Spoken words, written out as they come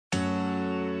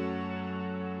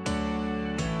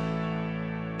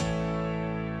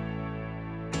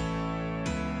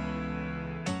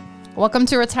Welcome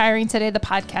to Retiring Today, the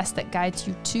podcast that guides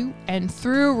you to and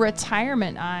through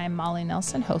retirement. I'm Molly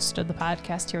Nelson, host of the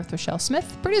podcast here with Rochelle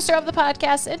Smith, producer of the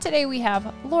podcast, and today we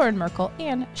have Lauren Merkel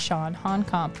and Sean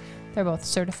Honkamp. They're both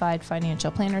certified financial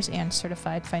planners and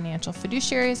certified financial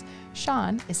fiduciaries.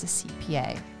 Sean is a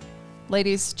CPA.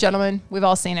 Ladies, gentlemen, we've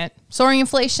all seen it. Soaring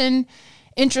inflation,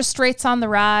 interest rates on the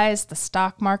rise, the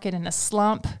stock market in a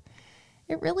slump.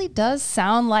 It really does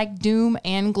sound like doom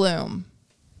and gloom.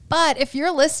 But if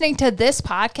you're listening to this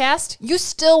podcast, you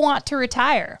still want to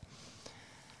retire.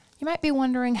 You might be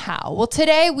wondering how. Well,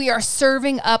 today we are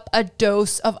serving up a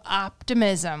dose of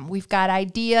optimism. We've got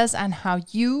ideas on how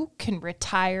you can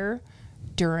retire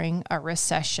during a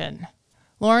recession.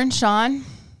 Lauren, Sean,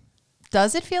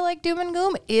 does it feel like doom and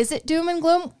gloom? Is it doom and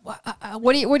gloom?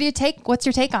 What do you take? What's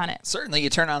your take on it? Certainly, you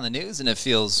turn on the news and it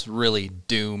feels really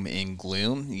doom and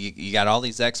gloom. You got all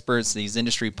these experts, these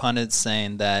industry pundits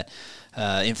saying that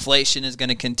inflation is going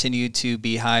to continue to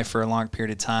be high for a long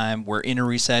period of time. We're in a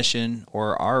recession,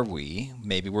 or are we?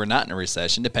 Maybe we're not in a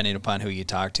recession, depending upon who you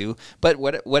talk to. But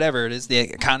whatever it is, the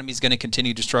economy is going to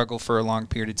continue to struggle for a long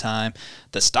period of time.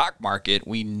 The stock market,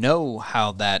 we know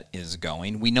how that is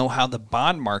going. We know how the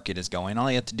bond market is going. All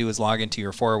you have to do is log into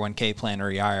your 401k plan or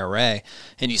your IRA,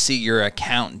 and you see your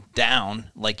account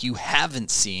down like you haven't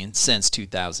seen since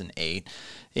 2008.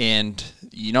 And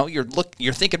you're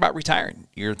thinking about retiring.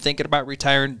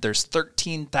 There's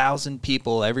 13,000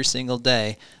 people every single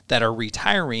day that are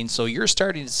retiring. So you're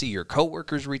starting to see your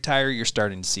coworkers retire. You're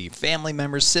starting to see family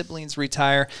members, siblings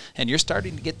retire, and you're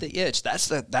starting to get the itch. That's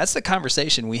the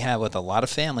conversation we have with a lot of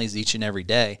families each and every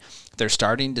day. They're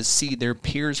starting to see their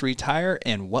peers retire,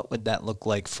 and what would that look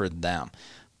like for them?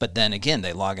 But then again,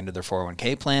 they log into their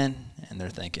 401k plan and they're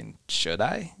thinking, should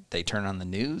I? They turn on the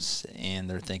news and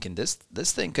they're thinking, this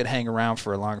thing could hang around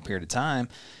for a long period of time.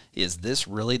 Is this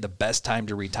really the best time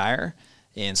to retire?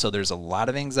 And so there's a lot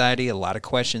of anxiety, a lot of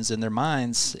questions in their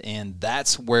minds, and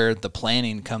that's where the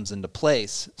planning comes into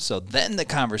place. So then the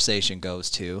conversation goes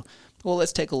to, well,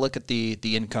 let's take a look at the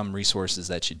income resources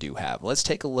that you do have. Let's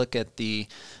take a look at the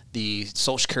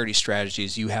Social Security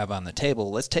strategies you have on the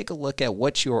table. Let's take a look at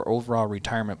what your overall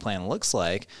retirement plan looks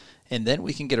like, and then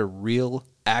we can get a real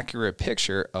accurate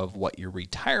picture of what your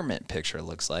retirement picture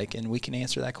looks like, and we can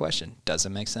answer that question. Does it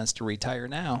make sense to retire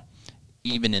now,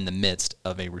 even in the midst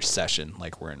of a recession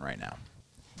like we're in right now?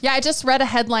 Yeah, I just read a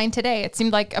headline today. It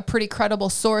seemed like a pretty credible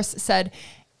source said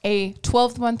a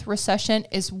 12-month recession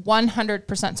is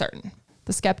 100% certain.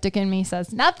 The skeptic in me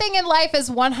says nothing in life is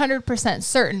 100%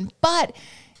 certain. But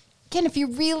again, if you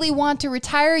really want to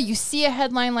retire, you see a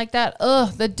headline like that,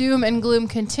 the doom and gloom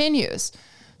continues.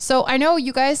 So I know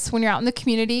you guys, when you're out in the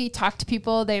community, talk to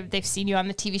people, they've seen you on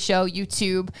the TV show,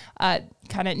 YouTube,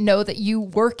 kind of know that you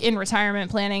work in retirement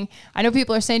planning. I know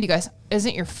people are saying to you guys,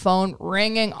 isn't your phone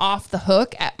ringing off the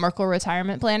hook at Merkel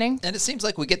Retirement Planning? And it seems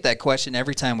like we get that question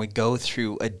every time we go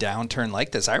through a downturn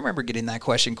like this. I remember getting that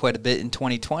question quite a bit in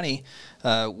 2020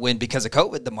 when, because of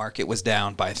COVID, the market was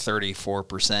down by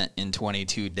 34% in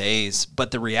 22 days.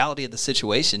 But the reality of the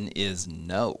situation is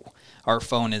no. Our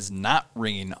phone is not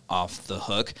ringing off the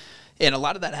hook. And a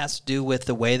lot of that has to do with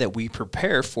the way that we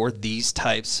prepare for these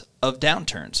types of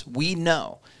downturns. We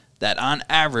know that on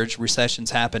average,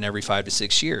 recessions happen every 5 to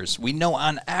 6 years. We know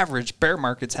on average, bear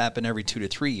markets happen every 2 to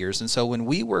 3 years. And so when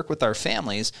we work with our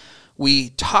families, we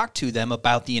talk to them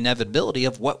about the inevitability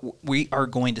of what we are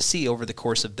going to see over the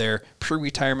course of their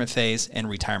pre-retirement phase and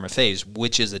retirement phase,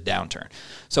 which is a downturn.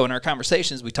 So in our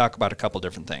conversations, we talk about a couple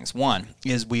different things. One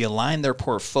is we align their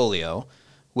portfolio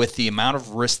with the amount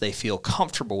of risk they feel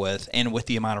comfortable with and with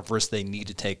the amount of risk they need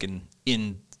to take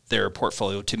in their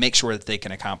portfolio to make sure that they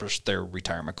can accomplish their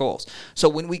retirement goals. So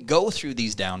when we go through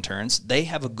these downturns, they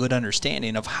have a good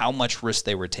understanding of how much risk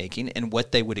they were taking and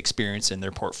what they would experience in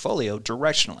their portfolio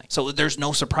directionally. So there's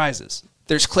no surprises.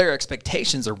 There's clear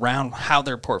expectations around how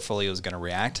their portfolio is going to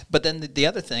react. But then the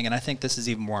other thing, and I think this is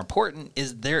even more important,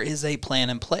 is there is a plan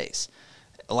in place.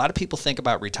 A lot of people think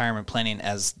about retirement planning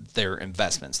as their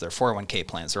investments, their 401k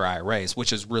plans, their IRAs,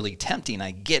 which is really tempting.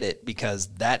 I get it, because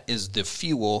that is the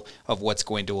fuel of what's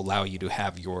going to allow you to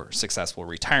have your successful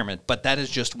retirement. But that is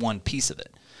just one piece of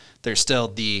it. There's still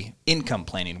the income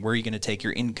planning. Where are you going to take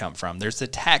your income from? There's the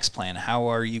tax plan. How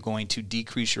are you going to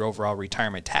decrease your overall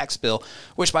retirement tax bill,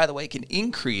 which, by the way, can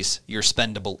increase your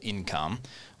spendable income,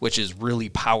 which is really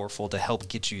powerful to help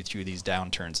get you through these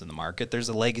downturns in the market. There's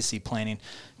a legacy planning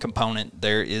component.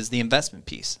 There is the investment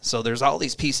piece. So there's all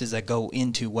these pieces that go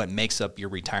into what makes up your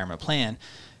retirement plan.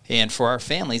 And for our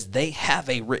families, they have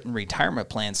a written retirement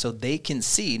plan, so they can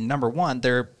see, number one,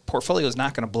 their portfolio is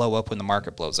not going to blow up when the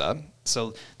market blows up.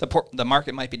 So the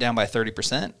market might be down by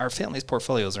 30%. Our families'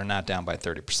 portfolios are not down by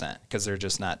 30% because they're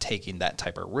just not taking that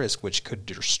type of risk, which could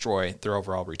destroy their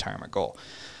overall retirement goal.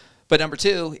 But number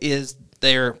two is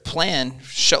their plan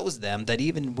shows them that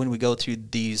even when we go through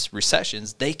these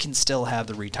recessions, they can still have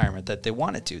the retirement that they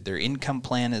wanted to. Their income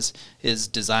plan is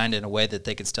designed in a way that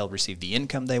they can still receive the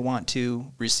income they want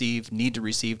to receive, need to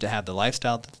receive to have the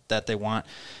lifestyle that they want.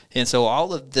 And so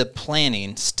all of the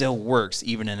planning still works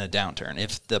even in a downturn.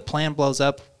 If the plan blows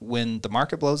up when the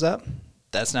market blows up,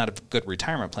 that's not a good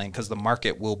retirement plan because the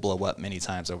market will blow up many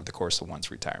times over the course of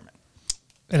one's retirement.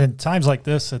 And in times like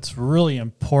this, it's really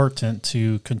important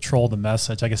to control the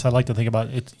message. I guess I like to think about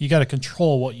it. You got to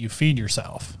control what you feed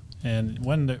yourself. And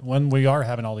when we are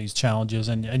having all these challenges,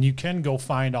 and you can go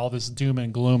find all this doom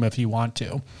and gloom if you want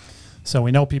to. So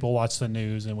we know people watch the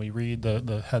news and we read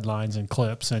the headlines and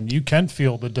clips, and you can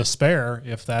feel the despair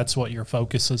if that's what your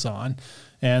focus is on.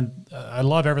 And I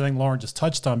love everything Lauren just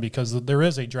touched on, because there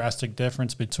is a drastic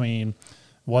difference between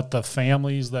what the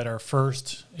families that are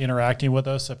first interacting with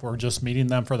us, if we're just meeting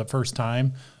them for the first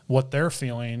time, what they're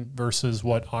feeling versus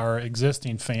what our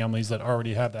existing families that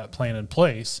already have that plan in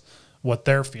place, what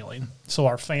they're feeling. So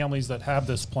our families that have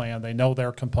this plan, they know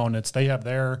their components, they have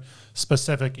their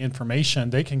specific information,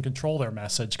 they can control their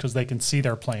message because they can see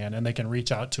their plan and they can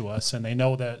reach out to us, and they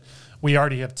know that we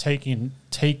already have taking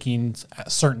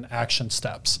certain action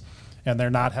steps. And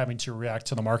they're not having to react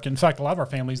to the market. In fact, a lot of our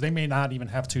families, they may not even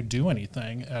have to do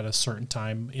anything at a certain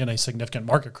time in a significant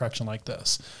market correction like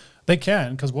this. They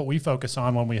can, because what we focus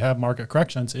on when we have market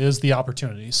corrections is the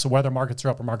opportunities. So whether markets are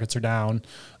up or markets are down,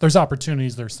 there's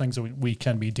opportunities, there's things that we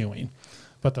can be doing.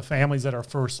 But the families that are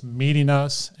first meeting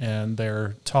us and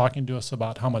they're talking to us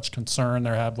about how much concern they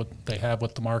have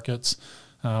with the markets,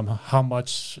 how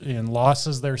much in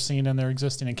losses they're seeing in their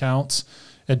existing accounts,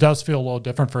 it does feel a little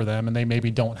different for them, and they maybe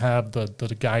don't have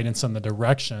the guidance and the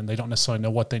direction. They don't necessarily know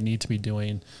what they need to be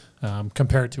doing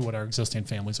compared to what our existing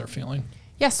families are feeling.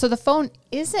 Yes, so the phone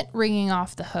isn't ringing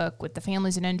off the hook with the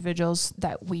families and individuals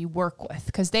that we work with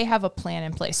because they have a plan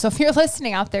in place. So if you're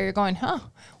listening out there, you're going,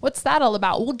 what's that all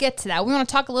about? We'll get to that. We want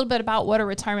to talk a little bit about what a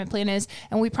retirement plan is,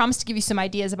 and we promise to give you some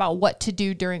ideas about what to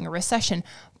do during a recession.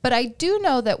 But I do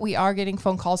know that we are getting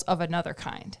phone calls of another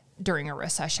kind during a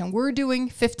recession. We're doing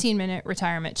 15-minute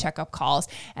retirement checkup calls.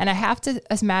 And I have to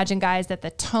imagine, guys, that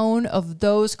the tone of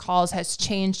those calls has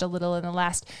changed a little in the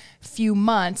last few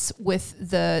months with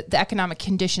the economic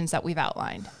conditions that we've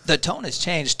outlined. The tone has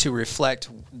changed to reflect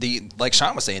like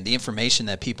Sean was saying, the information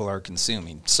that people are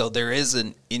consuming. So there is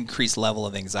an increased level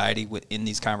of anxiety in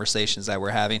these conversations that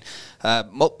we're having.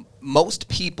 Most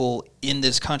people in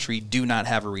this country do not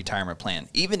have a retirement plan.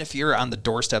 Even if you're on the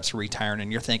doorsteps of retiring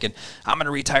and you're thinking, I'm going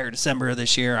to retire December of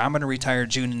this year, I'm going to retire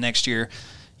June of next year,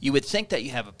 you would think that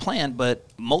you have a plan, but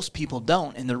most people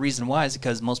don't. And the reason why is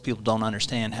because most people don't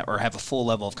understand or have a full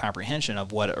level of comprehension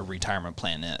of what a retirement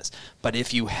plan is. But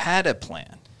if you had a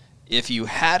plan,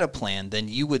 then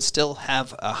you would still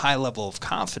have a high level of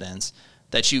confidence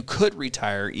that you could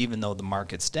retire even though the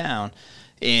market's down.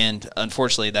 And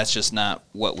unfortunately, that's just not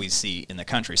what we see in the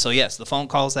country. So yes, the phone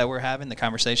calls that we're having, the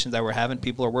conversations that we're having,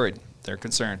 people are worried. They're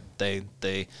concerned. They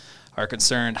are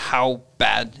concerned. How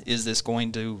bad is this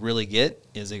going to really get?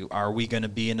 Are we going to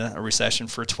be in a recession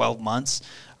for 12 months?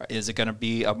 Is it going to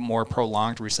be a more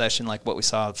prolonged recession like what we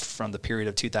saw from the period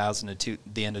of 2002,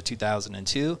 the end of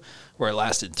 2002, where it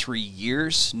lasted 3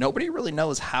 years? Nobody really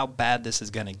knows how bad this is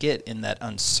going to get, and that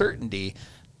uncertainty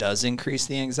does increase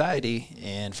the anxiety.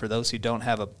 And for those who don't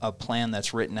have a plan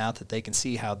that's written out that they can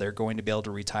see how they're going to be able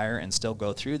to retire and still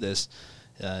go through this,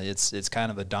 it's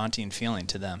kind of a daunting feeling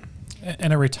to them.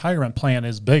 And a retirement plan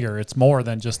is bigger. It's more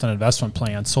than just an investment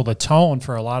plan. So the tone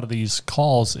for a lot of these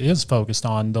calls is focused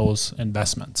on those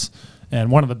investments.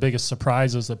 And one of the biggest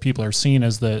surprises that people are seeing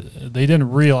is that they didn't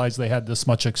realize they had this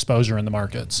much exposure in the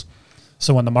markets.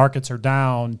 So when the markets are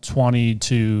down 20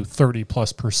 to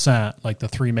 30+%, like the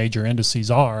three major indices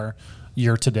are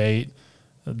year to date,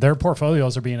 their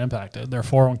portfolios are being impacted. Their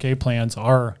 401k plans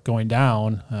are going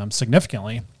down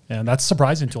significantly, and that's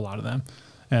surprising to a lot of them.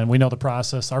 And we know the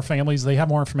process. Our families, they have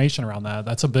more information around that.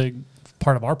 That's a big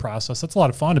part of our process. That's a lot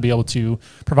of fun to be able to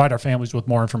provide our families with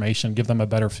more information, give them a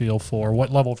better feel for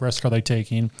what level of risk are they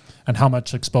taking and how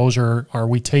much exposure are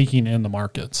we taking in the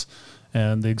markets.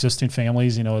 And the existing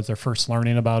families, as they're first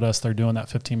learning about us, they're doing that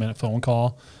 15-minute phone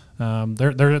call.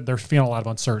 They're feeling a lot of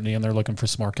uncertainty, and they're looking for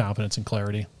some more confidence and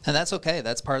clarity. And that's okay.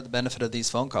 That's part of the benefit of these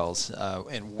phone calls.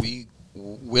 And we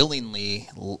willingly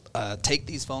take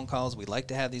these phone calls. We like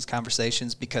to have these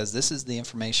conversations because this is the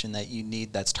information that you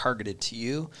need that's targeted to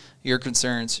you, your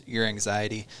concerns, your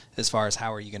anxiety, as far as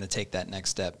how are you going to take that next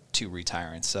step to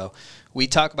retiring. So we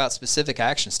talk about specific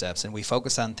action steps, and we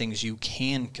focus on things you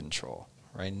can control.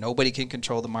 Right? Nobody can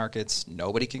control the markets.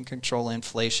 Nobody can control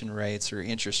inflation rates or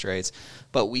interest rates,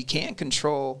 but we can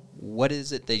control what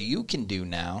is it that you can do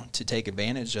now to take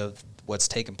advantage of what's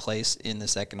taken place in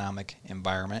this economic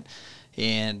environment.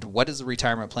 And what does the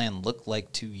retirement plan look like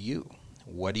to you?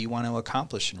 What do you want to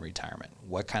accomplish in retirement?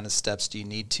 What kind of steps do you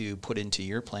need to put into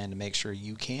your plan to make sure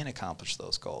you can accomplish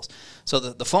those goals? So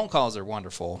the phone calls are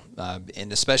wonderful,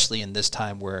 and especially in this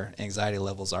time where anxiety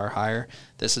levels are higher,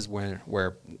 this is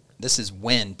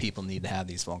when people need to have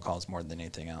these phone calls more than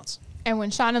anything else. And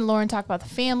when Sean and Lauren talk about the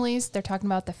families, they're talking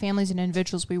about the families and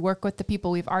individuals we work with, the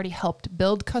people we've already helped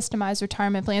build customized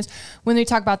retirement plans. When they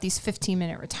talk about these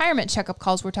 15-minute retirement checkup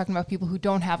calls, we're talking about people who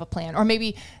don't have a plan or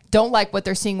maybe don't like what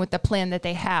they're seeing with the plan that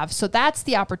they have. So that's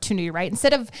the opportunity, right?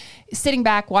 Instead of sitting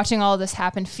back, watching all of this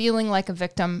happen, feeling like a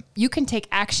victim, you can take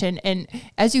action. And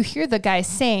as you hear the guys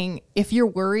saying, if you're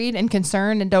worried and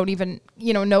concerned and don't even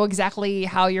know exactly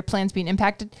how your plan's being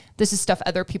impacted, this is stuff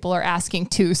other people are asking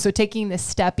too. So taking this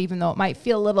step, even though it might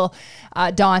feel a little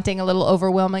daunting, a little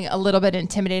overwhelming, a little bit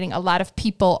intimidating, a lot of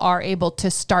people are able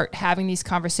to start having these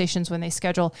conversations when they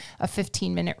schedule a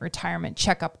 15-minute retirement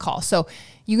checkup call. So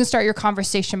you can start your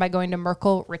conversation by going to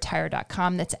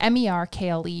merkleretire.com. That's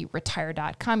MERKLE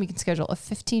retire.com. You can schedule a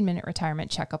 15-minute retirement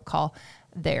checkup call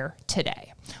there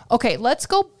today. Okay, let's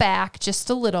go back just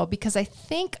a little because I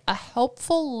think a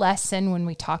helpful lesson when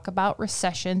we talk about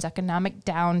recessions, economic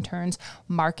downturns,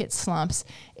 market slumps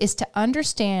is to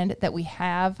understand that we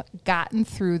have gotten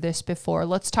through this before.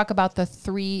 Let's talk about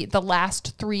the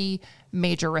last three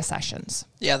major recessions.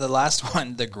 Yeah, the last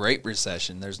one, the Great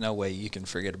Recession. There's no way you can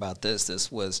forget about this.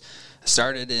 This was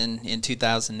started in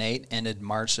 2008, ended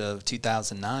March of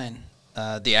 2009.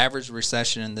 The average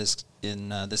recession in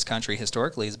this country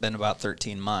historically has been about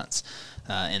 13 months,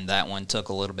 and that one took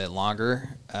a little bit longer.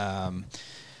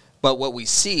 But what we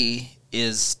see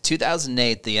is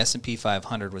 2008, the S&P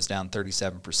 500 was down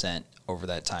 37% over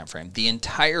that time frame. The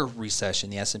entire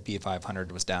recession, the S&P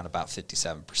 500 was down about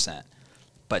 57%.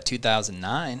 But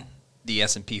 2009, the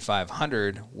S&P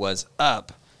 500 was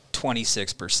up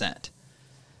 26%.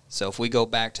 So if we go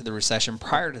back to the recession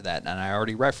prior to that, and I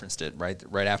already referenced it,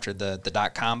 right after the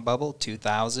dot-com bubble,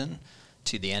 2000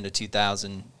 to the end of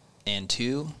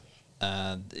 2002,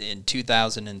 in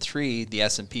 2003, the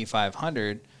S&P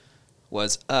 500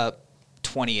 was up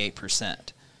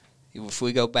 28%. If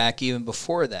we go back even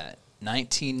before that,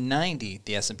 1990,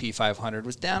 the S&P 500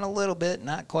 was down a little bit,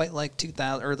 not quite like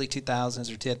early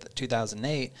 2000s or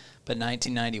 2008, but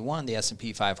 1991, the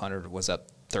S&P 500 was up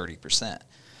 30%.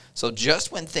 So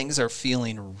just when things are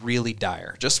feeling really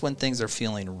dire, just when things are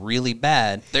feeling really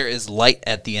bad, there is light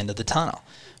at the end of the tunnel,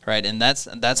 right? And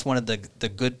that's one of the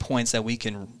good points that we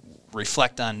can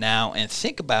reflect on now and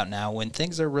think about now. When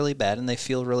things are really bad and they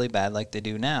feel really bad like they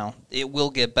do now, it will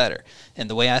get better. And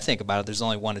the way I think about it, there's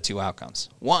only one of two outcomes.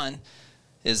 One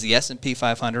is the S&P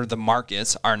 500, the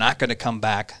markets, are not going to come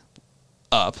back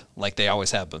up like they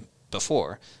always have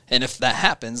before. And if that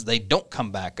happens, they don't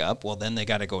come back up, well, then they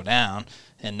got to go down.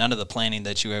 And none of the planning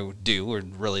that you would do, or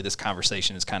really this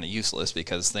conversation is kind of useless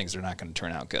because things are not going to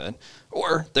turn out good.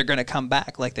 Or they're going to come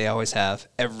back like they always have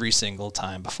every single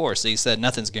time before. So you said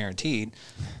nothing's guaranteed.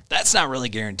 That's not really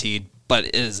guaranteed, but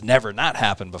it has never not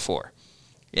happened before.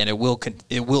 And it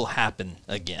will happen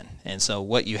again. And so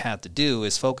what you have to do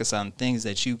is focus on things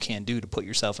that you can do to put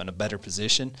yourself in a better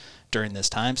position during this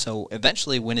time. So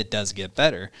eventually when it does get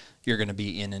better, you're going to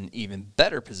be in an even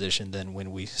better position than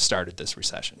when we started this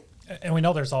recession. And we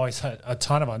know there's always a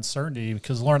ton of uncertainty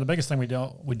because, Lauren, the biggest thing we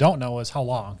don't know is how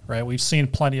long, right? We've seen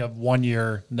plenty of 1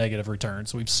 year negative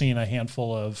returns. We've seen a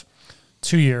handful of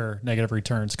 2 year negative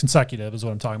returns, consecutive is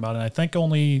what I'm talking about. And I think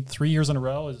only 3 years in a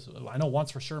row I know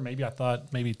once for sure. Maybe I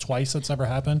thought maybe twice it's ever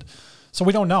happened. So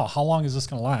we don't know. How long is this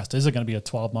going to last? Is it going to be a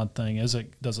 12-month thing? Does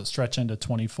it stretch into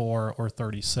 24 or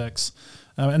 36?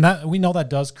 And that we know that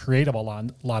does create a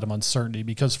lot of uncertainty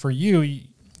because for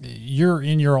you're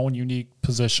in your own unique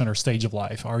position or stage of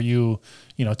life. Are you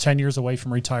 10 years away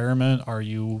from retirement? Are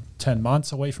you 10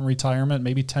 months away from retirement?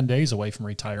 Maybe 10 days away from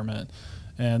retirement?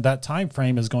 And that time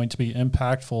frame is going to be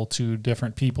impactful to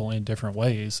different people in different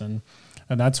ways. And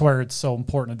that's where it's so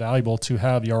important and valuable to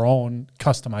have your own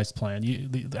customized plan.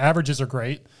 The averages are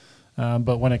great,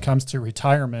 but when it comes to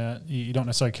retirement, you don't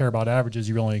necessarily care about averages.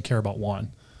 You only care about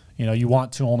one. You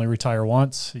want to only retire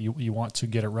once. You want to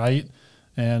get it right.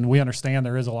 And we understand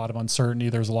there is a lot of uncertainty.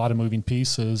 There's a lot of moving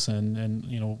pieces, and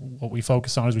what we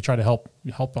focus on is we try to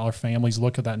help our families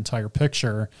look at that entire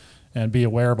picture and be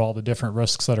aware of all the different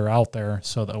risks that are out there,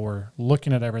 so that we're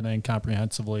looking at everything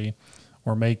comprehensively.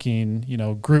 We're making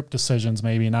group decisions,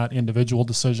 maybe not individual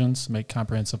decisions. Make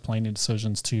comprehensive planning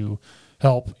decisions to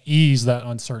help ease that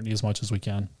uncertainty as much as we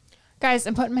can. Guys,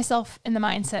 I'm putting myself in the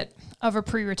mindset of a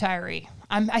pre-retiree.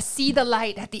 I see the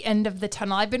light at the end of the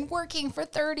tunnel. I've been working for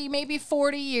 30, maybe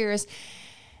 40 years.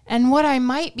 And what I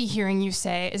might be hearing you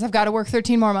say is I've got to work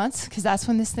 13 more months because that's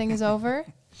when this thing is over.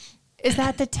 Is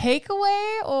that the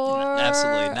takeaway, or?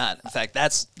 Absolutely not. In fact,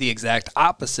 that's the exact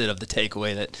opposite of the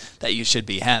takeaway that you should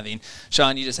be having.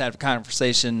 Sean, you just had a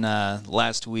conversation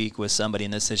last week with somebody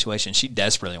in this situation. She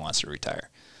desperately wants to retire.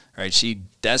 Right? She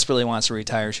desperately wants to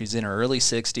retire. She's in her early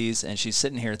 60s, and she's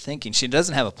sitting here thinking she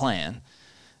doesn't have a plan,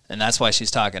 and that's why she's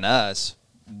talking to us.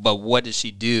 But what does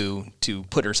she do to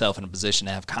put herself in a position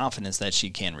to have confidence that she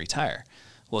can retire?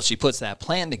 Well, she puts that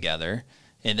plan together,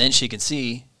 and then she can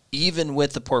see, even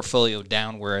with the portfolio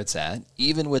down where it's at,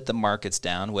 even with the markets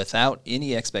down, without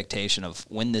any expectation of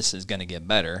when this is going to get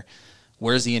better,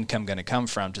 where's the income going to come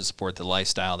from to support the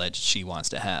lifestyle that she wants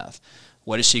to have?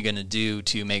 What is she going to do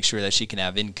to make sure that she can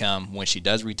have income when she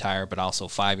does retire, but also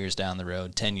 5 years down the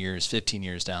road, 10 years, 15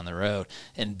 years down the road?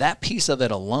 And that piece of it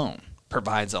alone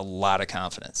provides a lot of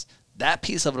confidence. That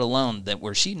piece of it alone, that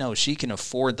where she knows she can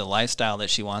afford the lifestyle that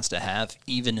she wants to have,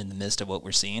 even in the midst of what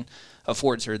we're seeing,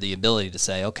 affords her the ability to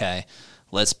say, okay,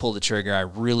 let's pull the trigger. I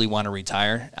really want to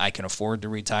retire. I can afford to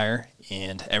retire,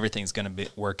 and everything's going to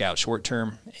work out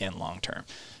short-term and long-term.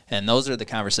 And those are the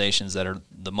conversations that are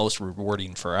the most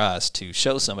rewarding for us, to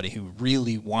show somebody who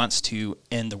really wants to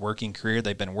end the working career.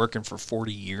 They've been working for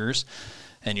 40 years,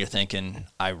 and you're thinking,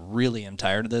 I really am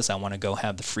tired of this. I want to go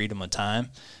have the freedom of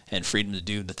time and freedom to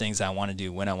do the things I want to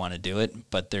do when I want to do it.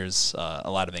 But there's a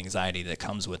lot of anxiety that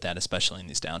comes with that, especially in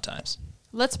these downtimes.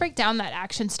 Let's break down that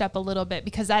action step a little bit,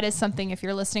 because that is something, if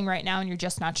you're listening right now and you're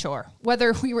just not sure,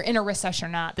 whether we were in a recession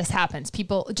or not, this happens.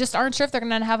 People just aren't sure if they're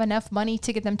going to have enough money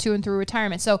to get them to and through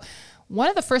retirement. So one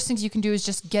of the first things you can do is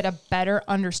just get a better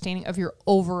understanding of your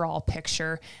overall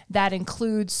picture. That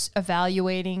includes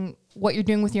evaluating what you're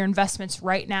doing with your investments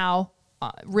right now.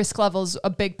 Risk level is a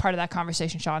big part of that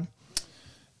conversation, Sean.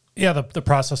 Yeah, the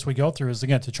process we go through is,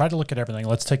 again, to try to look at everything.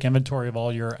 Let's take inventory of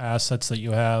all your assets that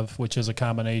you have, which is a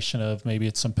combination of maybe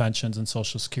it's some pensions and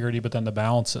Social Security, but then the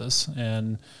balances.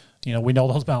 And, we know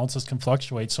those balances can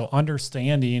fluctuate. So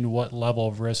understanding what level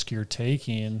of risk you're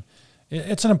taking,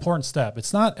 it's an important step.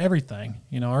 It's not everything.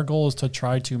 Our goal is to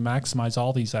try to maximize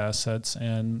all these assets.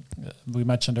 And we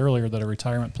mentioned earlier that a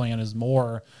retirement plan is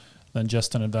more than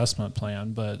just an investment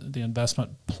plan, but the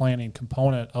investment planning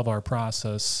component of our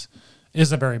process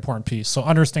is a very important piece. So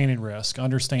understanding risk,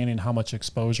 understanding how much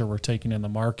exposure we're taking in the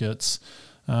markets.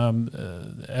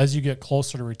 As you get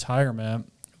closer to retirement,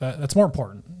 that's more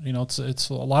important. It's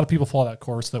a lot of people follow that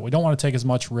course that we don't want to take as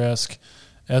much risk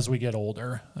as we get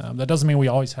older. That doesn't mean we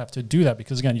always have to do that,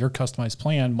 because, again, your customized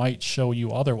plan might show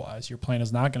you otherwise. Your plan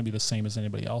is not going to be the same as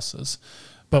anybody else's.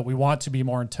 But we want to be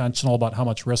more intentional about how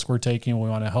much risk we're taking. We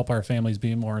want to help our families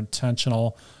be more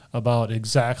intentional about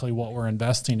exactly what we're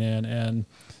investing in. And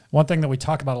one thing that we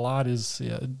talk about a lot is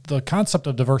the concept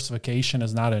of diversification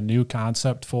is not a new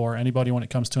concept for anybody when it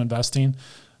comes to investing,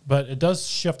 but it does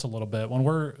shift a little bit. When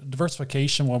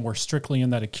we're strictly in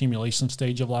that accumulation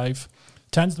stage of life,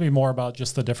 tends to be more about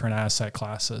just the different asset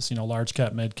classes, large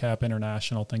cap, mid cap,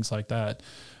 international, things like that.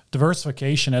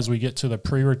 Diversification, as we get to the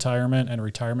pre-retirement and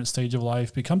retirement stage of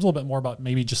life, becomes a little bit more about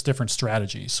maybe just different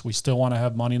strategies. We still want to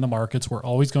have money in the markets. We're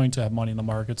always going to have money in the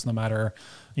markets, no matter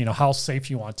how safe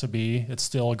you want to be. It's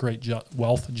still a great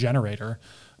wealth generator.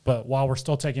 But while we're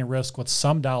still taking risk with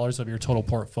some dollars of your total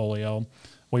portfolio,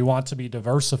 we want to be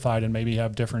diversified and maybe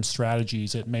have different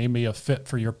strategies. It may be a fit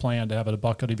for your plan to have a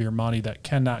bucket of your money that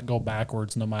cannot go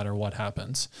backwards no matter what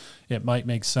happens. It might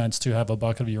make sense to have a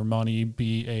bucket of your money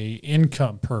be a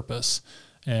income purpose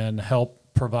and help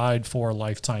provide for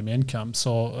lifetime income.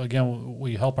 So again,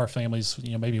 we help our families,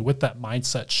 maybe with that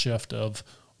mindset shift of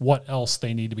what else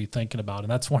they need to be thinking about. And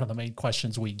that's one of the main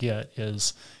questions we get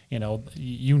is,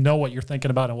 what you're thinking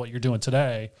about and what you're doing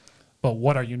today, but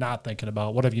what are you not thinking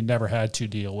about? What have you never had to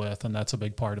deal with? And that's a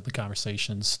big part of the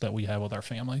conversations that we have with our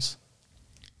families.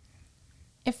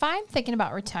 If I'm thinking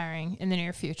about retiring in the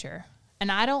near future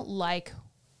and I don't like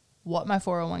what my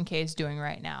 401k is doing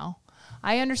right now,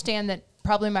 I understand that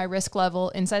probably my risk level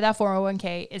inside that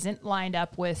 401k isn't lined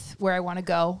up with where I want to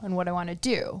go and what I want to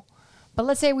do. But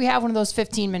let's say we have one of those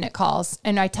 15-minute calls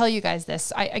and I tell you guys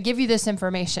this, I give you this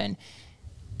information.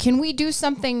 Can we do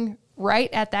something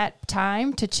right at that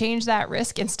time to change that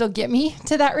risk and still get me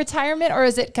to that retirement? Or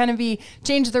is it going to be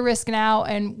change the risk now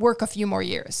and work a few more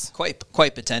years?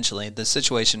 Quite potentially. The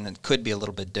situation could be a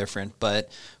little bit different,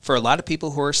 but for a lot of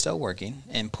people who are still working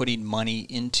and putting money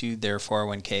into their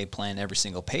 401k plan every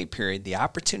single pay period, the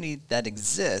opportunity that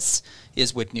exists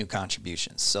is with new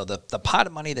contributions. So the pot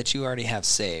of money that you already have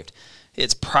saved,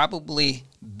 it's probably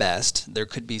best, there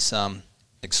could be some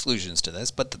exclusions to this,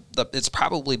 but it's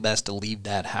probably best to leave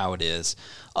that how it is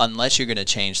unless you're going to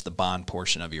change the bond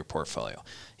portion of your portfolio.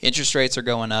 Interest rates are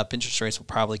going up. Interest rates will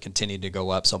probably continue to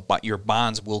go up, but your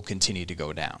bonds will continue to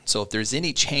go down. So if there's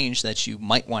any change that you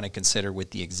might want to consider with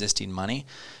the existing money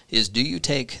is, do you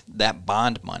take that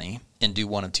bond money and do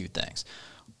one of two things?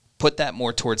 Put that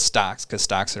more towards stocks, because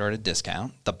stocks are at a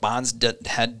discount. The bonds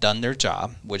had done their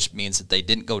job, which means that they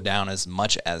didn't go down as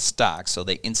much as stocks, so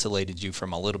they insulated you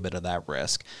from a little bit of that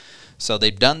risk. So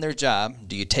they've done their job.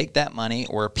 Do you take that money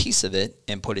or a piece of it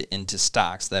and put it into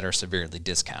stocks that are severely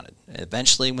discounted?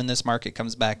 Eventually, when this market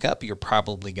comes back up, you're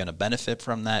probably going to benefit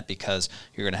from that because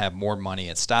you're going to have more money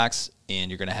at stocks, and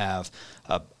you're going to have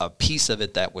a piece of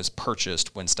it that was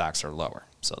purchased when stocks are lower.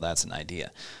 So that's an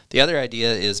idea. The other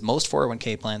idea is most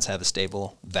 401k plans have a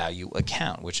stable value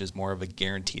account, which is more of a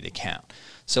guaranteed account.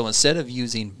 So instead of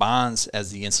using bonds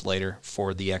as the insulator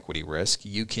for the equity risk,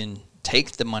 you can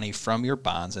take the money from your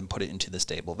bonds and put it into the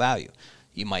stable value.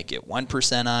 You might get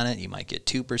 1% on it. You might get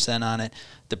 2% on it.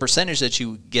 The percentage that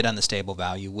you get on the stable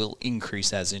value will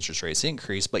increase as interest rates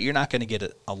increase, but you're not going to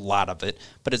get a lot of it,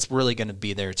 but it's really going to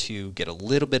be there to get a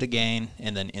little bit of gain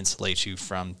and then insulate you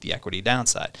from the equity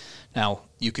downside. Now,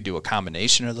 you could do a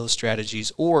combination of those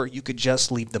strategies, or you could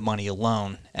just leave the money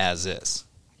alone as is,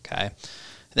 okay?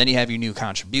 Then you have your new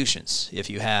contributions. If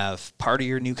you have part of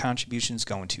your new contributions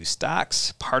going to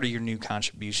stocks, part of your new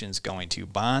contributions going to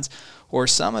bonds, or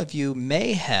some of you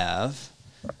may have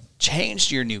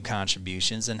changed your new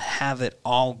contributions and have it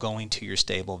all going to your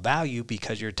stable value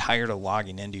because you're tired of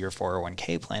logging into your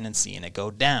 401k plan and seeing it go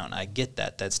down. I get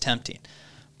that. That's tempting.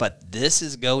 But this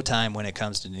is go time when it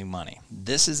comes to new money.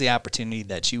 This is the opportunity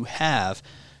that you have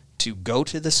to go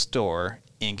to the store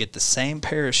and get the same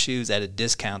pair of shoes at a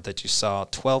discount that you saw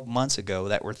 12 months ago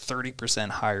that were 30%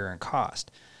 higher in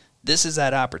cost. This is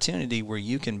that opportunity where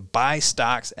you can buy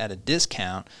stocks at a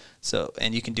discount,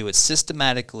 and you can do it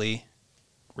systematically,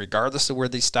 regardless of where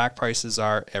these stock prices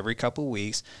are, every couple of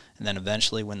weeks. And then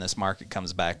eventually when this market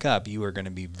comes back up, you are going to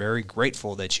be very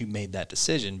grateful that you made that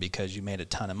decision because you made a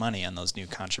ton of money on those new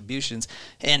contributions.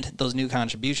 And those new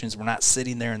contributions were not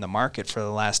sitting there in the market for the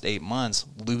last 8 months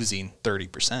losing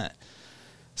 30%.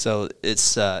 So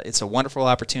it's a wonderful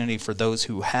opportunity for those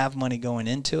who have money going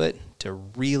into it to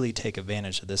really take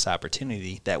advantage of this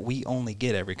opportunity that we only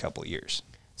get every couple of years.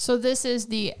 So this is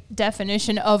the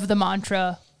definition of the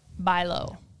mantra, buy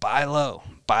low. Buy low.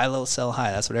 Buy low, sell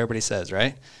high. That's what everybody says,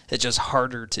 right? It's just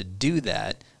harder to do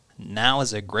that. Now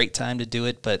is a great time to do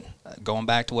it, but going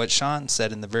back to what Sean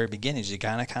said in the very beginning, you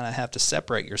kind of have to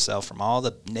separate yourself from all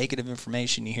the negative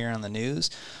information you hear on the news,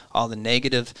 all the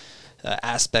negative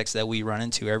aspects that we run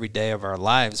into every day of our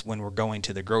lives when we're going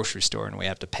to the grocery store and we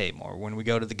have to pay more. When we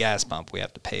go to the gas pump, we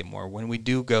have to pay more. When we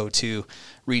do go to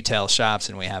retail shops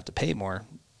and we have to pay more,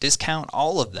 discount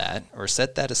all of that or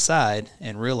set that aside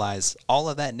and realize all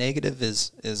of that negative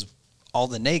is all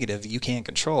the negative you can't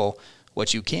control.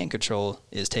 What you can control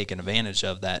is taking advantage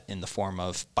of that in the form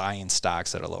of buying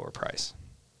stocks at a lower price.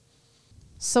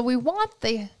 So we want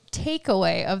the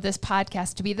takeaway of this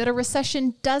podcast to be that a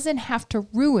recession doesn't have to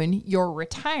ruin your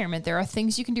retirement. There are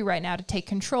things you can do right now to take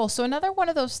control. So another one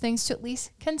of those things to at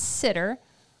least consider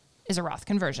is a Roth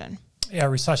conversion. Yeah,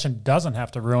 recession doesn't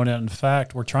have to ruin it. In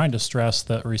fact, we're trying to stress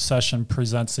that recession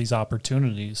presents these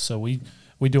opportunities. So we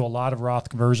do a lot of Roth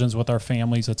conversions with our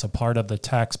families. It's a part of the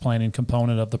tax planning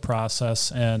component of the process.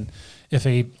 And if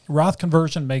a Roth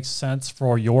conversion makes sense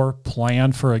for your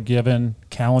plan for a given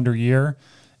calendar year,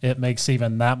 it makes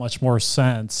even that much more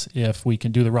sense if we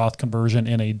can do the Roth conversion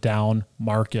in a down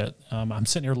market. I'm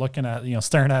sitting here looking at,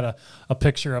 staring at a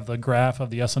picture of the graph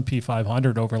of the S&P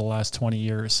 500 over the last 20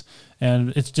 years. And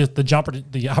it's just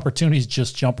the opportunities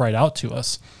just jump right out to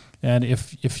us. And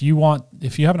if you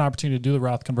have an opportunity to do the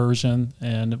Roth conversion,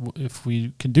 and if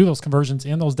we can do those conversions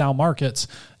in those down markets,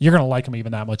 you're going to like them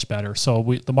even that much better.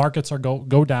 So the markets are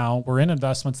go down. We're in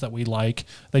investments that we like.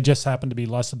 They just happen to be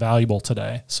less valuable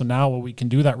today. So now when we can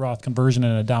do that Roth conversion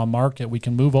in a down market, we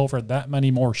can move over that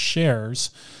many more shares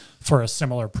for a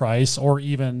similar price, or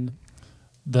even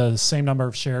the same number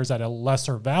of shares at a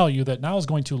lesser value that now is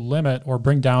going to limit or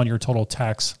bring down your total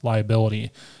tax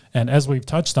liability. And as we've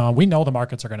touched on, we know the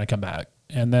markets are going to come back.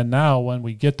 And then now when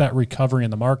we get that recovery in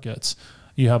the markets,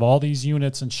 you have all these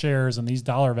units and shares and these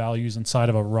dollar values inside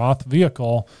of a Roth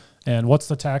vehicle. And what's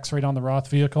the tax rate on the Roth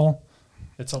vehicle?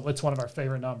 It's one of our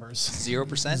favorite numbers.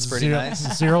 0% is pretty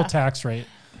nice. Zero tax rate.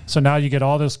 So now you get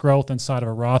all this growth inside of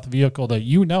a Roth vehicle that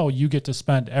you get to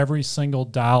spend every single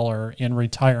dollar in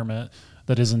retirement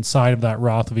that is inside of that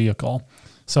Roth vehicle.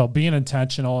 So being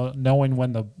intentional, knowing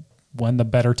when the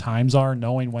better times are,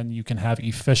 knowing when you can have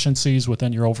efficiencies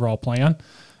within your overall plan,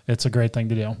 it's a great thing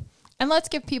to do. And let's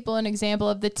give people an example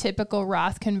of the typical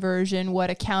Roth conversion. What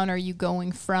account are you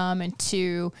going from and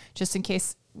to, just in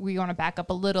case we want to back up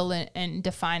a little and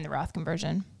define the Roth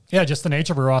conversion? Yeah, just the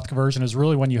nature of a Roth conversion is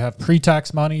really when you have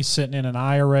pre-tax money sitting in an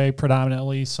IRA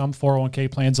predominantly. Some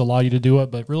 401k plans allow you to do it,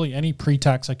 but really any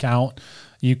pre-tax account,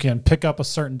 you can pick up a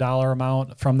certain dollar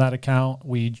amount from that account.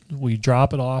 We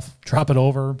drop it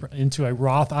over into a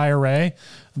Roth IRA.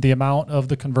 The amount of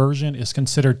the conversion is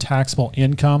considered taxable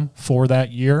income for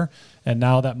that year, and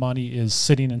now that money is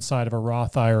sitting inside of a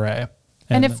Roth IRA.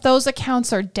 And if those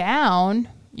accounts are down,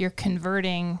 you're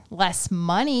converting less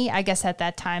money, I guess, at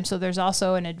that time. So there's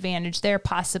also an advantage there,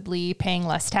 possibly paying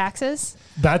less taxes.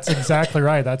 That's exactly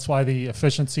right. That's why the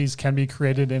efficiencies can be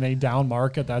created in a down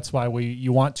market. That's why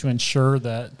you want to ensure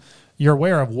that you're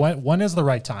aware of when is the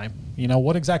right time.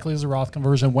 What exactly is the Roth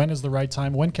conversion? When is the right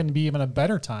time? When can be even a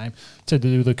better time to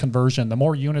do the conversion? The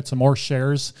more units and more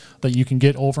shares that you can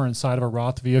get over inside of a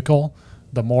Roth vehicle,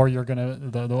 the more you're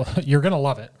gonna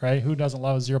love it, right? Who doesn't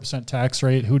love a 0% tax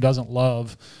rate? Who doesn't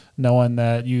love knowing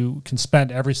that you can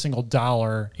spend every single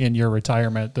dollar in your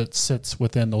retirement that sits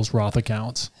within those Roth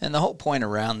accounts? And the whole point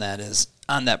around that is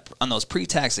on those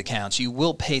pre-tax accounts, you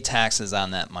will pay taxes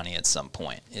on that money at some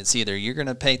point. It's either you're going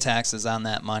to pay taxes on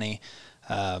that money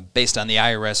based on the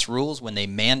IRS rules when they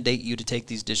mandate you to take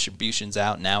these distributions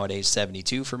out now at age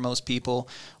 72 for most people,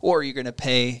 or you're going to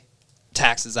pay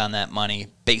taxes on that money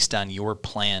based on your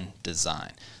plan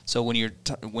design. So when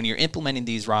you're implementing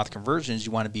these Roth conversions,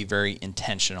 you want to be very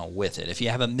intentional with it. If you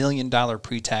have $1 million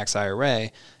pre-tax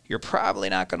IRA, you're probably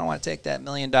not going to want to take that $1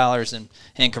 million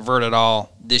and convert it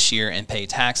all this year and pay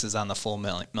taxes on the full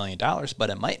 $1 million. But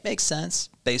it might make sense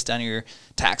based on your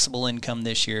taxable income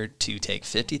this year to take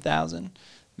 $50,000,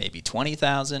 maybe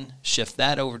 $20,000, shift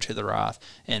that over to the Roth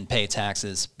and pay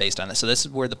taxes based on that. So this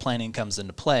is where the planning comes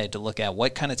into play, to look at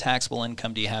what kind of taxable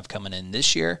income do you have coming in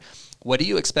this year? What do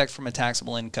you expect from a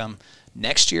taxable income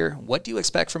next year? What do you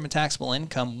expect from a taxable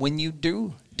income when you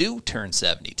do turn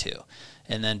 72?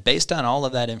 And then based on all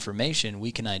of that information,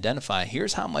 we can identify,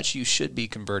 here's how much you should be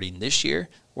converting this year,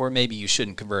 or maybe you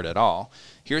shouldn't convert at all.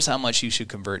 Here's how much you should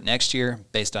convert next year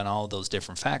based on all of those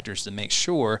different factors to make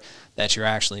sure that you're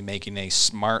actually making a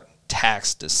smart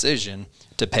tax decision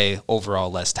to pay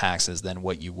overall less taxes than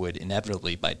what you would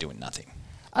inevitably by doing nothing.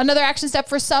 Another action step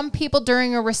for some people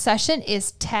during a recession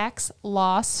is tax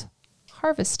loss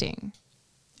harvesting.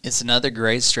 It's another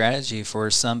great strategy for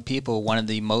some people. One of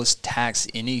the most tax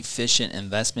inefficient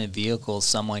investment vehicles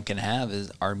someone can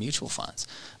have are mutual funds.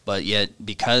 But yet,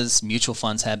 because mutual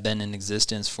funds have been in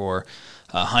existence for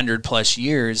 100+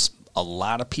 years, a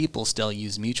lot of people still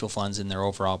use mutual funds in their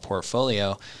overall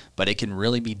portfolio, but it can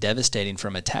really be devastating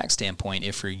from a tax standpoint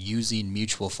if you're using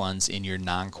mutual funds in your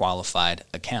non-qualified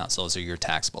accounts. Those are your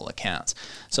taxable accounts.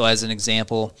 So as an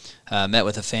example, met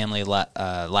with a family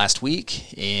last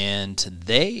week,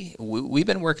 and we've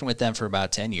been working with them for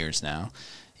about 10 years now.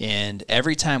 And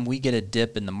every time we get a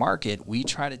dip in the market, we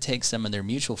try to take some of their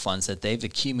mutual funds that they've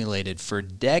accumulated for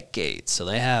decades. So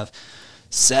they have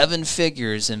 7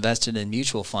 figures invested in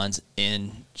mutual funds.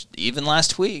 And even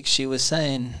last week, she was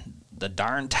saying the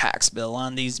darn tax bill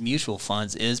on these mutual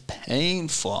funds is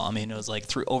painful. I mean, it was like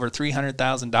over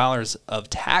 $300,000 of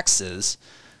taxes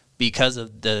because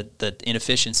of the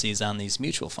inefficiencies on these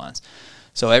mutual funds.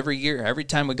 So every year, every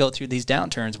time we go through these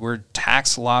downturns, we're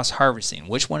tax loss harvesting.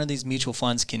 Which one of these mutual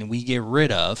funds can we get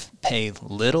rid of, pay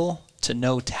little to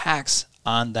no tax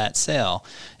on that sale?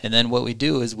 And then what we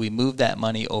do is we move that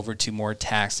money over to more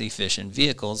tax efficient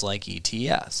vehicles like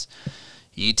ETFs.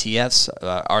 ETFs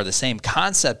are the same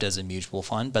concept as a mutual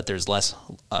fund, but there's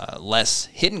less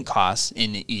hidden costs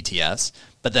in ETFs,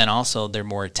 but then also they're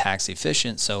more tax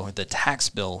efficient, so the tax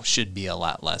bill should be a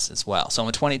lot less as well. So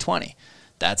in 2020,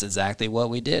 that's exactly what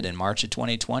we did. In March of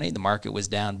 2020, the market was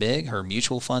down big. Her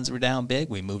mutual funds were down big.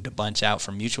 We moved a bunch out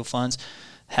from mutual funds,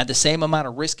 had the same amount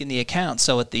of risk in the account.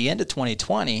 So at the end of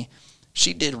 2020,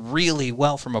 she did really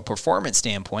well from a performance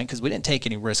standpoint because we didn't take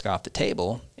any risk off the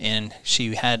table, and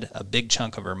she had a big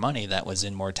chunk of her money that was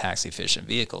in more tax-efficient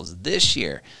vehicles. This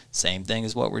year, same thing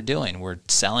as what we're doing. We're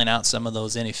selling out some of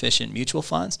those inefficient mutual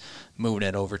funds, moving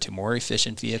it over to more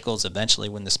efficient vehicles. Eventually,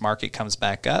 when this market comes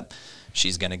back up,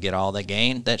 she's going to get all the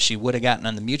gain that she would have gotten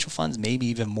on the mutual funds, maybe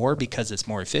even more because it's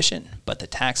more efficient, but the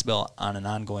tax bill on an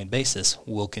ongoing basis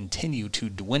will continue to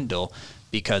dwindle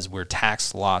because we're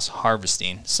tax loss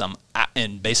harvesting some,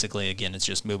 and basically, again, it's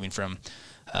just moving from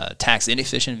tax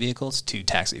inefficient vehicles to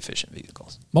tax efficient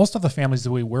vehicles. Most of the families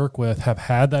that we work with have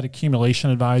had that accumulation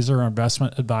advisor or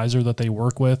investment advisor that they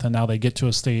work with, and now they get to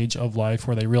a stage of life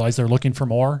where they realize they're looking for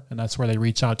more, and that's where they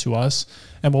reach out to us.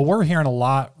 And what we're hearing a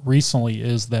lot recently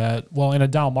is that, well, in a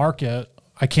down market,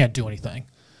 I can't do anything.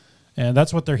 And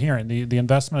that's what they're hearing. The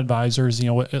investment advisors, they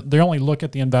only look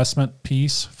at the investment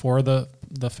piece for the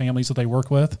families that they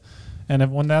work with. And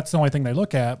when that's the only thing they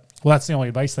look at, well, that's the only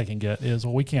advice they can get is,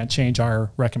 well, we can't change our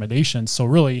recommendations. So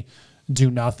really do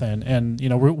nothing. And,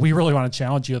 we really want to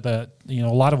challenge you that, a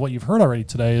lot of what you've heard already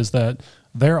today is that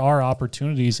there are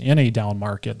opportunities in a down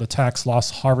market. The tax loss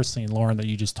harvesting, Lauren, that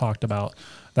you just talked about,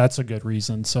 that's a good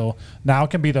reason. So now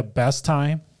can be the best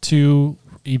time to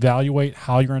evaluate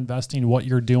how you're investing, what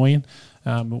you're doing.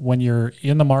 When you're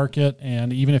in the market,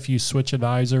 and even if you switch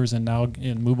advisors and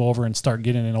move over and start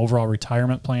getting an overall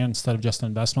retirement plan instead of just an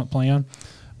investment plan,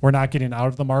 we're not getting out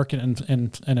of the market.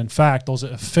 And in fact, those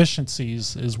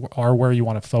efficiencies are where you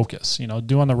want to focus.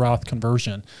 Doing the Roth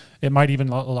conversion, it might even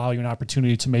allow you an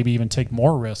opportunity to maybe even take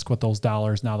more risk with those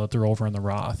dollars now that they're over in the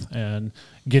Roth and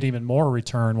get even more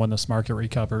return when this market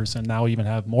recovers, and now even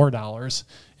have more dollars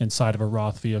inside of a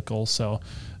Roth vehicle. So,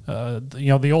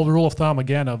 the old rule of thumb,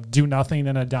 again, of do nothing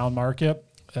in a down market,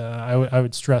 I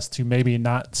would stress to maybe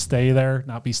not stay there,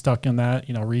 not be stuck in that,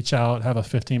 reach out, have a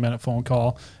 15-minute phone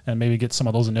call, and maybe get some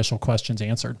of those initial questions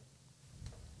answered.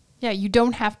 Yeah, you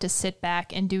don't have to sit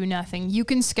back and do nothing. You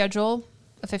can schedule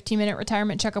a 15-minute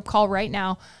retirement checkup call right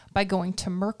now by going to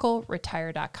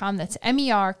merkleretire.com. That's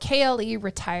MERKLE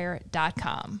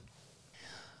retire.com.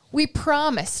 We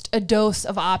promised a dose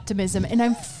of optimism, and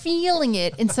I'm feeling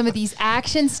it in some of these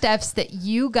action steps that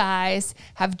you guys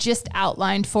have just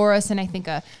outlined for us. And I think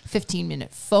a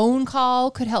 15-minute phone call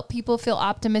could help people feel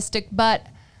optimistic. But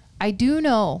I do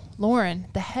know, Lauren,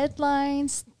 the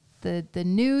headlines, the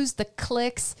news, the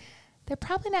clicks, they're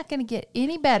probably not going to get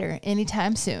any better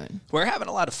anytime soon. We're having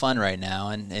a lot of fun right now,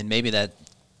 and maybe that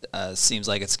seems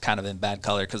like it's kind of in bad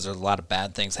color because there's a lot of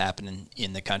bad things happening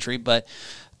in the country, but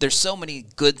there's so many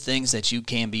good things that you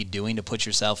can be doing to put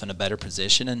yourself in a better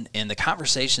position, and the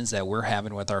conversations that we're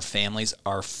having with our families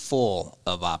are full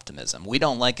of optimism. We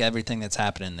don't like everything that's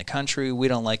happening in the country. We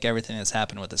don't like everything that's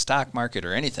happening with the stock market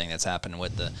or anything that's happening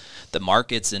with the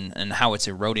markets and how it's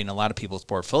eroding a lot of people's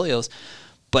portfolios.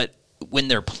 But when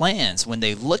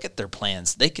they look at their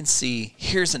plans, they can see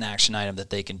here's an action item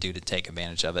that they can do to take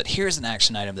advantage of it. Here's an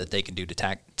action item that they can do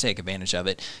to take advantage of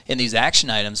it. And these action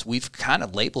items, we've kind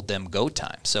of labeled them go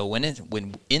time. So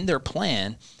when in their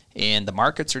plan and the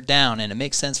markets are down and it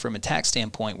makes sense from a tax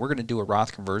standpoint, we're going to do a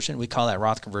Roth conversion. We call that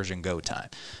Roth conversion go time.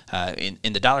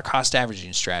 In the dollar cost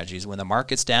averaging strategies, when the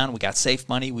market's down, we got safe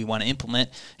money we want to implement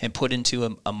and put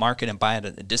into a market and buy it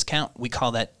at a discount. We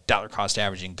call that dollar cost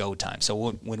averaging go time.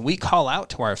 So when we call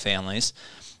out to our families,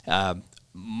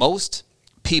 most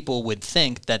people would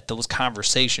think that those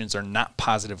conversations are not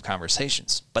positive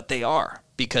conversations, but they are,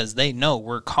 because they know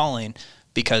we're calling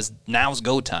because now's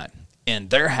go time.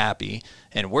 And they're happy,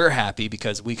 and we're happy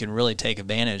because we can really take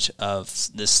advantage of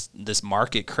this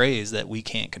market craze that we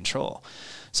can't control.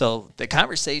 So the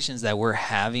conversations that we're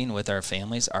having with our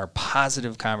families are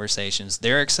positive conversations.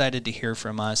 They're excited to hear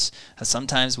from us.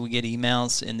 Sometimes we get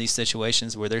emails in these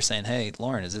situations where they're saying, hey,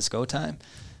 Lauren, is this go time?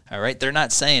 All right. They're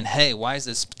not saying, hey, why is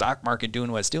this stock market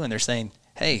doing what it's doing? They're saying,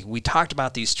 hey, we talked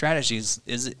about these strategies.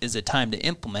 Is it time to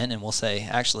implement? And we'll say,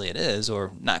 actually, it is,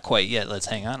 or not quite yet. Let's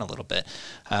hang on a little bit.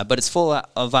 But it's full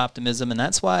of optimism, and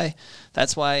that's why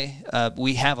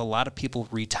we have a lot of people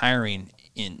retiring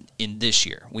in this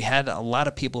year. We had a lot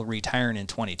of people retiring in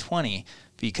 2020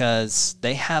 because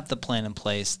they have the plan in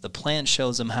place. The plan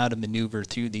shows them how to maneuver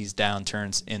through these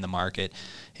downturns in the market,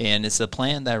 and it's the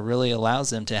plan that really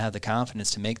allows them to have the confidence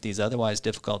to make these otherwise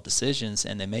difficult decisions,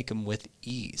 and they make them with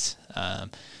ease.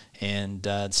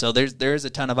 So there's a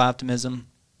ton of optimism.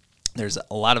 There's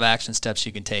a lot of action steps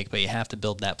you can take, but you have to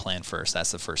build that plan first.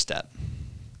 That's the first step.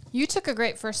 You took a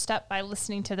great first step by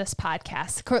listening to this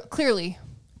podcast.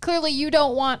 Clearly you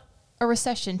don't want a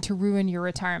recession to ruin your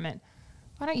retirement.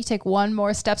 why don't you take one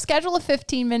more step? Schedule a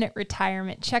 15-minute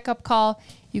retirement checkup call.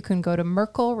 You can go to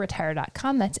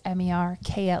merkleretire.com. That's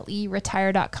MERKLE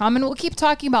retire.com. And we'll keep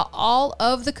talking about all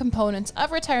of the components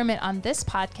of retirement on this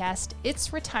podcast.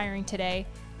 It's Retiring Today,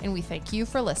 and we thank you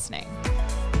for listening.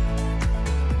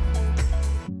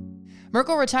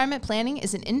 Merkle Retirement Planning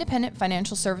is an independent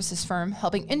financial services firm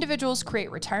helping individuals create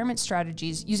retirement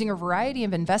strategies using a variety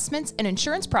of investments and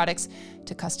insurance products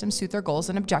to custom suit their goals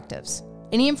and objectives.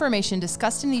 Any information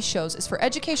discussed in these shows is for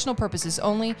educational purposes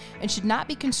only and should not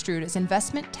be construed as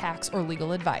investment, tax, or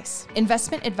legal advice.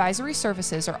 Investment advisory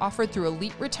services are offered through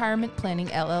Elite Retirement Planning,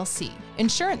 LLC.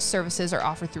 Insurance services are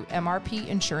offered through MRP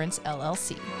Insurance,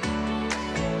 LLC.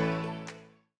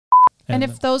 And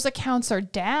if those accounts are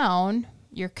down,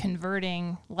 you're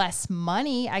converting less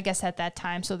money, I guess, at that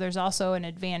time. So there's also an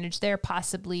advantage there,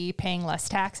 possibly paying less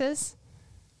taxes.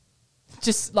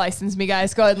 Just license me,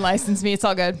 guys. Go ahead and license me. It's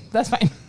all good. That's fine.